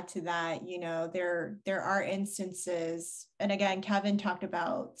to add to that, there are instances, and again, Kevin talked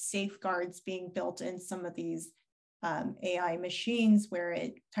about safeguards being built in some of these AI machines where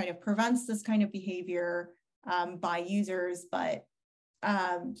it kind of prevents this kind of behavior by users, but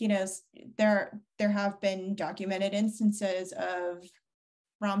there have been documented instances of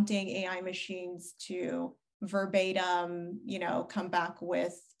prompting AI machines to verbatim, come back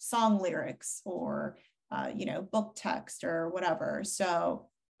with song lyrics or book text or whatever. So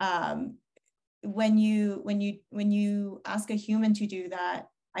when you ask a human to do that,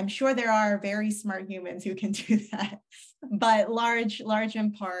 I'm sure there are very smart humans who can do that, but large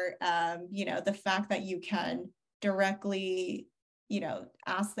in part, the fact that you can directly,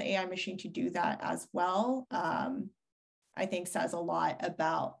 ask the AI machine to do that as well, I think says a lot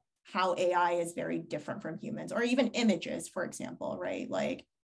about how AI is very different from humans, or even images, for example, right? Like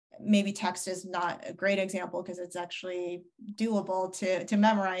maybe text is not a great example because it's actually doable to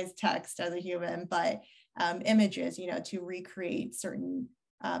memorize text as a human, but images, to recreate certain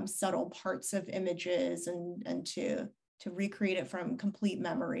subtle parts of images and to recreate it from complete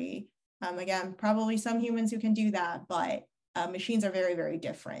memory. Again, probably some humans who can do that, but machines are very, very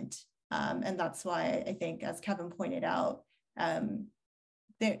different. And that's why I think, as Kevin pointed out,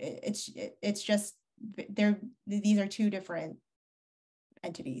 it's just these are two different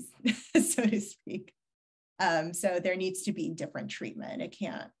entities, so to speak. So there needs to be different treatment. It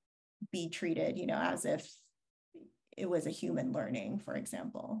can't be treated, as if it was a human learning, for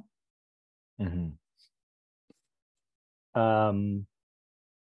example. Mm-hmm.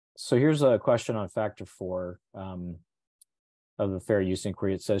 So here's a question on factor 4 of the fair use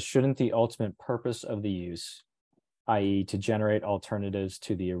inquiry. It says, shouldn't the ultimate purpose of the use, i.e. to generate alternatives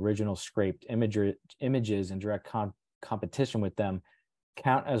to the original scraped images in direct competition with them,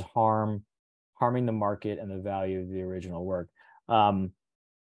 count as harming the market and the value of the original work? I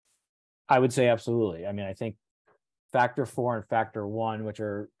would say absolutely. I mean, I think factor 4 and factor 1, which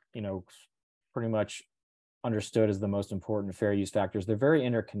are, pretty much understood as the most important fair use factors, they're very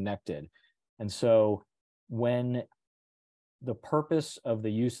interconnected. And so when the purpose of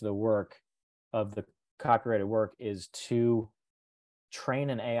the use of the work, of the copyrighted work, is to train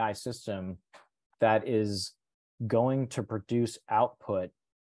an AI system that is going to produce output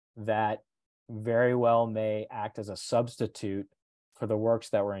that very well may act as a substitute for the works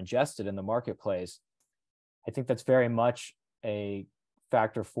that were ingested in the marketplace, I think that's very much a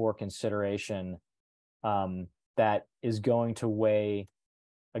factor 4 consideration that is going to weigh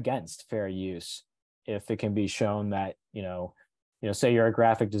against fair use. If it can be shown that, say you're a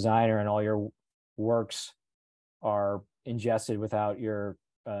graphic designer and all your works are ingested without your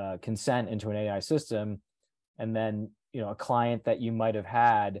consent into an AI system, and then, a client that you might have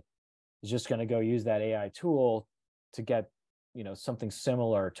had is just going to go use that AI tool to get, something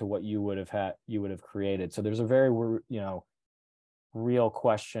similar to what you would have created. So there's a very, real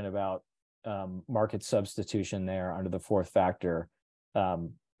question about market substitution there under the 4th factor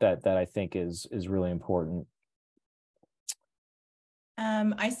that I think is really important.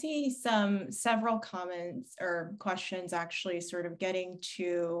 I see several comments or questions actually sort of getting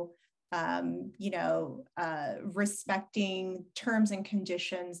to, respecting terms and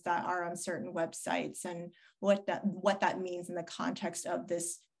conditions that are on certain websites and what that means in the context of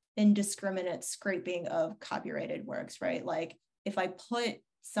this indiscriminate scraping of copyrighted works, right? Like if I put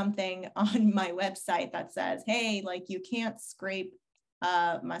something on my website that says, hey, like you can't scrape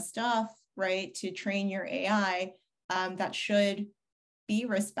my stuff, right, to train your AI, that should be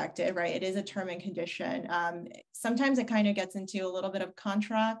respected, right? It is a term and condition. Sometimes it kind of gets into a little bit of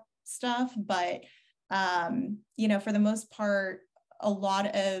contract stuff, but for the most part, a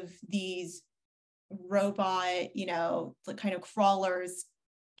lot of these robot, kind of crawlers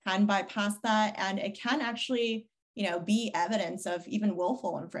can bypass that, and it can actually, be evidence of even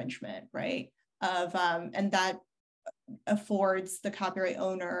willful infringement, right? And that affords the copyright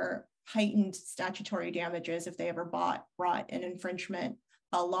owner heightened statutory damages if they ever brought an infringement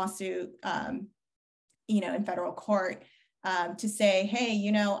lawsuit, in federal court, to say,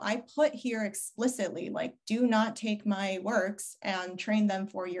 hey, I put here explicitly, like, do not take my works and train them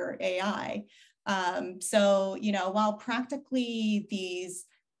for your AI. So, while practically these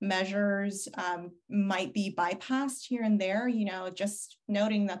measures might be bypassed here and there, just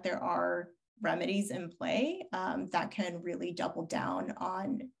noting that there are remedies in play that can really double down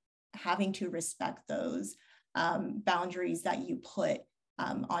on having to respect those boundaries that you put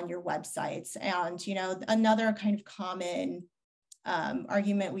on your websites. And, another kind of common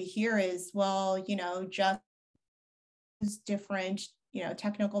argument we hear is, well, just different,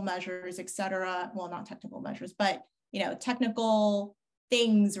 technical measures, et cetera. Well, not technical measures, but, technical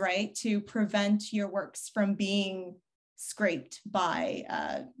things, right, to prevent your works from being scraped by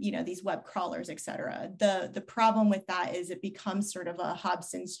these web crawlers, et cetera. The problem with that is it becomes sort of a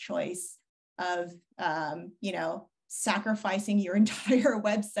Hobson's choice of sacrificing your entire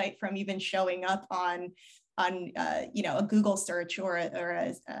website from even showing up on a Google search or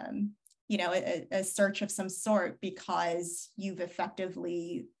a search of some sort, because you've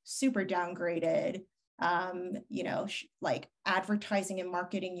effectively super downgraded like advertising and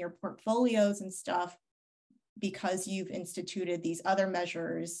marketing your portfolios and stuff, because you've instituted these other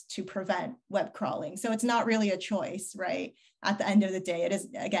measures to prevent web crawling. So it's not really a choice, right? At the end of the day, it is,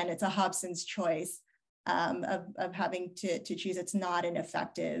 again, it's a Hobson's choice of having to choose. It's not an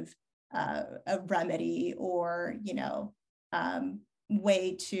effective a remedy or,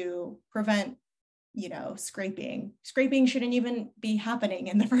 way to prevent, scraping. Scraping shouldn't even be happening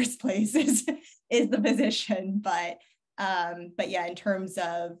in the first place is the position. But yeah, in terms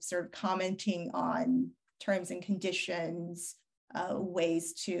of sort of commenting on terms and conditions,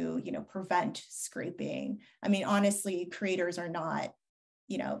 ways to, prevent scraping. I mean, honestly, creators are not,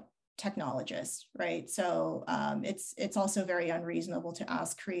 technologists, right? So it's also very unreasonable to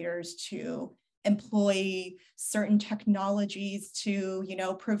ask creators to employ certain technologies to,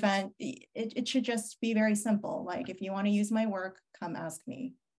 prevent it. It should just be very simple. Like, if you want to use my work, come ask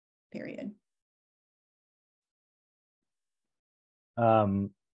me, period. So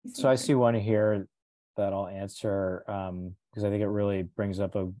I see one here that I'll answer because I think it really brings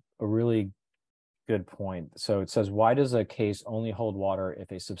up a really good point. So it says, why does a case only hold water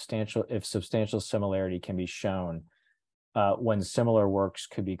if substantial similarity can be shown when similar works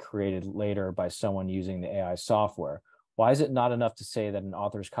could be created later by someone using the AI software? Why is it not enough to say that an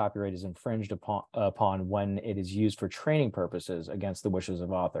author's copyright is infringed upon when it is used for training purposes against the wishes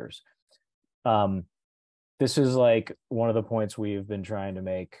of authors? This is like one of the points we've been trying to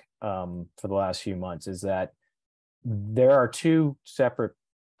make for the last few months, is that there are two separate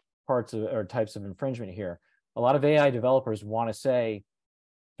parts of or types of infringement here. A lot of AI developers want to say,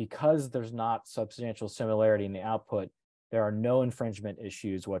 because there's not substantial similarity in the output, there are no infringement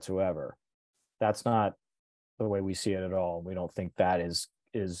issues whatsoever. That's not the way we see it at all. We don't think that is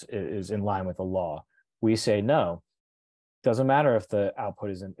in line with the law. We say no. Doesn't matter if the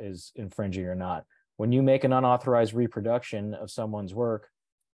output is infringing or not. When you make an unauthorized reproduction of someone's work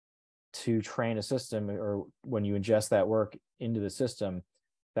to train a system, or when you ingest that work into the system,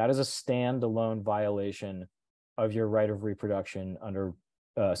 that is a standalone violation of your right of reproduction under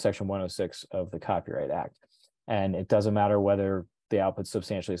Section 106 of the Copyright Act. And it doesn't matter whether the output's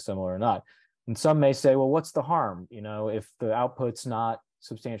substantially similar or not. And some may say, well, what's the harm? If the output's not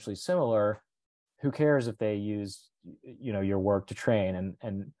substantially similar, who cares if they use, your work to train?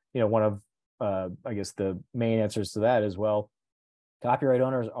 And one of, I guess the main answers to that is, well, copyright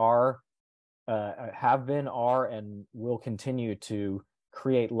owners have been, and will continue to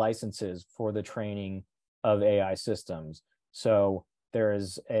create licenses for the training of AI systems. So there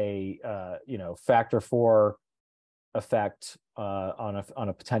is a factor 4 effect on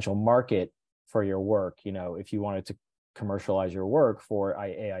a potential market for your work, if you wanted to commercialize your work for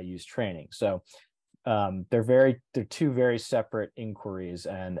AI use training. So they're two very separate inquiries,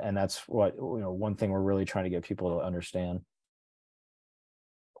 and that's what one thing we're really trying to get people to understand.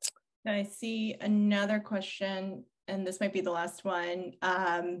 I see another question, and this might be the last one,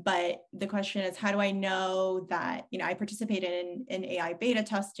 but the question is, how do I know that, I participated in AI beta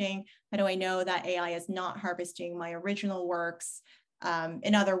testing. How do I know that AI is not harvesting my original works?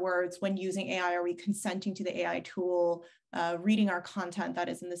 In other words, when using AI, are we consenting to the AI tool reading our content that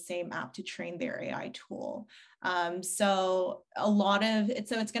is in the same app to train their AI tool? So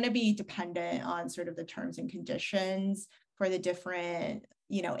it's going to be dependent on sort of the terms and conditions for the different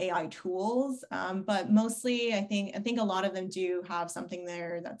AI tools, but mostly I think a lot of them do have something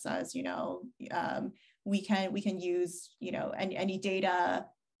there that says we can use any data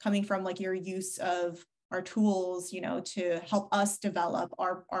coming from like your use of our tools to help us develop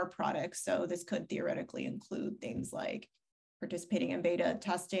our products. So this could theoretically include things like participating in beta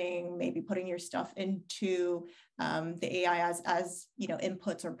testing, maybe putting your stuff into the AI as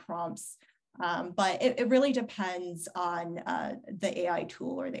inputs or prompts. But it really depends on the AI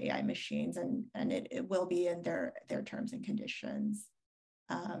tool or the AI machines, and it will be in their terms and conditions.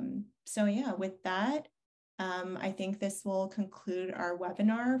 So yeah, with that, I think this will conclude our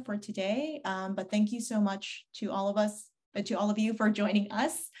webinar for today. But thank you so much to all of you for joining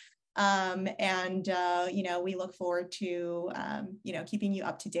us. And we look forward to keeping you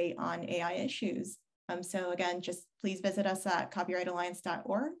up to date on AI issues. So again, just please visit us at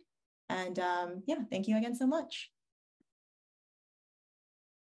copyrightalliance.org. And yeah, thank you again so much.